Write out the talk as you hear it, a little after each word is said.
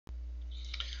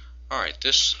Alright,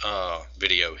 this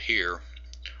video here,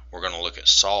 we're going to look at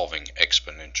solving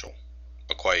exponential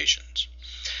equations.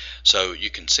 So you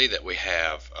can see that we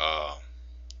have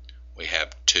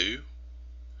 2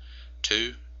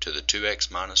 to the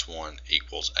 2x minus 1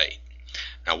 equals 8.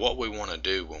 Now what we want to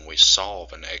do when we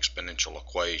solve an exponential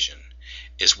equation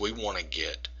is we want to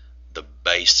get the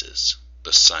bases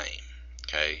the same.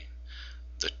 Okay,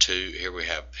 the 2 here we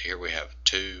have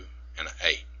 2 and an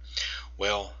 8.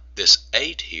 Well, this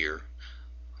 8 here,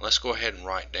 let's go ahead and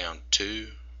write down 2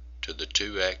 to the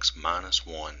 2x minus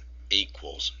 1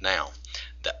 equals. Now,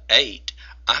 the 8,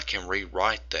 I can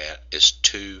rewrite that as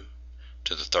 2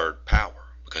 to the third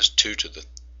power because 2 to the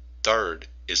third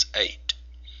is 8.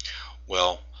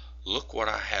 Well, look what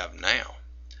I have now.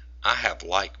 I have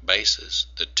like bases,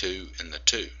 the 2 and the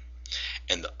 2.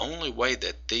 And the only way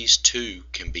that these two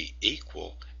can be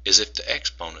equal is if the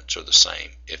exponents are the same.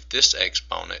 If this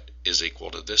exponent is equal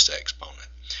to this exponent.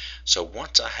 So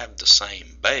once I have the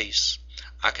same base,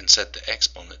 I can set the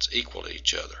exponents equal to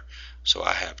each other. So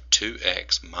I have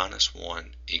 2x minus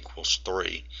 1 equals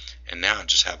 3. And now I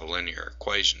just have a linear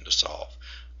equation to solve.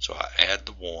 So I add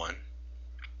the 1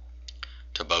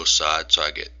 to both sides. So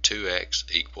I get 2x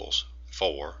equals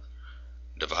 4.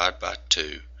 Divide by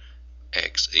 2.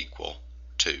 X equal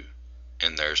 2.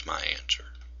 And there's my answer.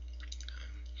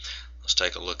 Let's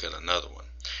take a look at another one.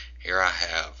 Here I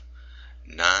have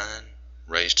 9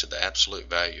 raised to the absolute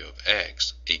value of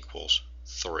x equals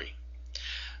 3.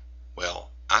 Well,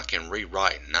 I can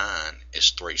rewrite 9 as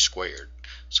 3 squared.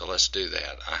 So let's do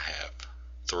that. I have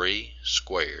 3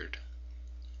 squared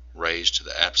raised to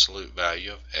the absolute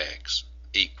value of x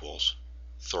equals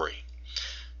 3.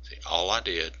 See, all I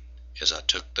did is I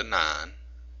took the 9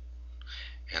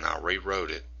 and I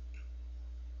rewrote it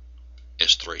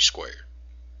as 3 squared.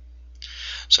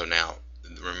 So now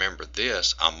remember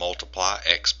this, I multiply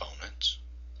exponents.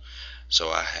 So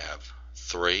I have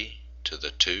 3 to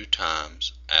the 2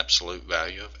 times absolute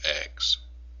value of x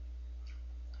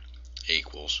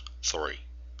equals 3.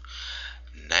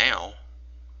 Now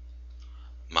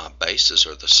my bases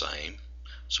are the same,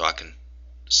 so I can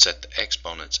set the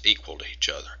exponents equal to each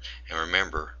other. And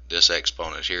remember, this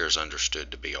exponent here is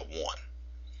understood to be a 1.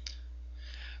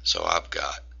 So I've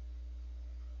got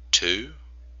 2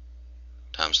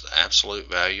 times the absolute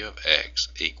value of x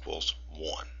equals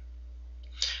 1.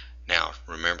 Now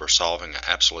remember, solving an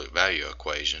absolute value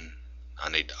equation, I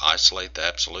need to isolate the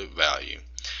absolute value.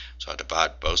 So I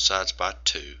divide both sides by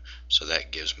 2, so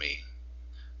that gives me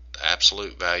the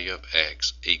absolute value of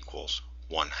x equals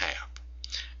 1/2.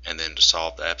 And then to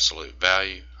solve the absolute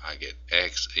value, I get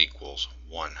x equals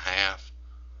 1/2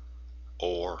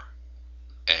 or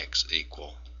x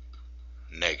equal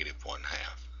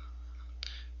 -1/2.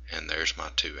 And there's my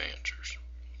two answers.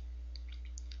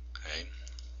 Okay,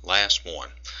 last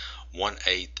one.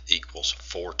 1/8 equals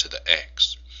 4 to the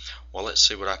x. Well, let's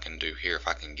see what I can do here if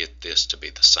I can get this to be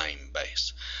the same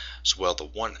base. So, well, the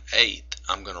 1/8,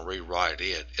 I'm going to rewrite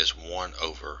it as 1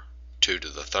 over 2 to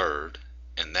the third,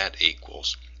 and that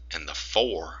equals, and the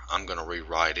 4, I'm going to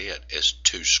rewrite it as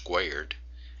 2 squared,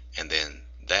 and then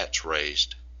that's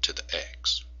raised to the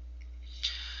x.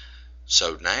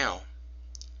 So now,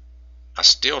 I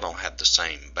still don't have the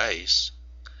same base,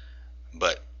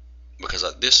 but because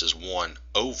this is 1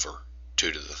 over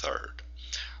 2 to the third.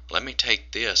 Let me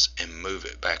take this and move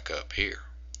it back up here.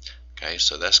 Okay,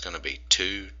 so that's going to be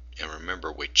 2, and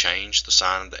remember we changed the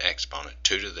sign of the exponent,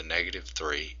 2 to the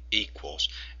 -3 equals,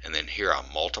 and then here I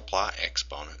multiply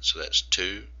exponents, so that's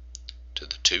 2 to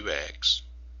the 2x.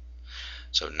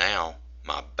 So now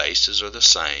my bases are the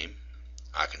same.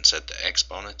 I can set the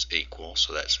exponents equal,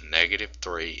 so that's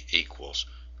 -3 equals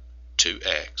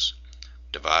 2x.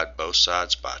 Divide both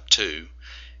sides by 2,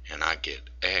 and I get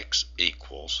x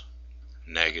equals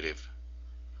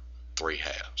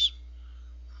 -3/2.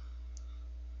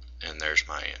 And there's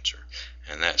my answer.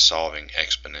 And that's solving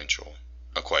exponential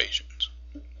equations.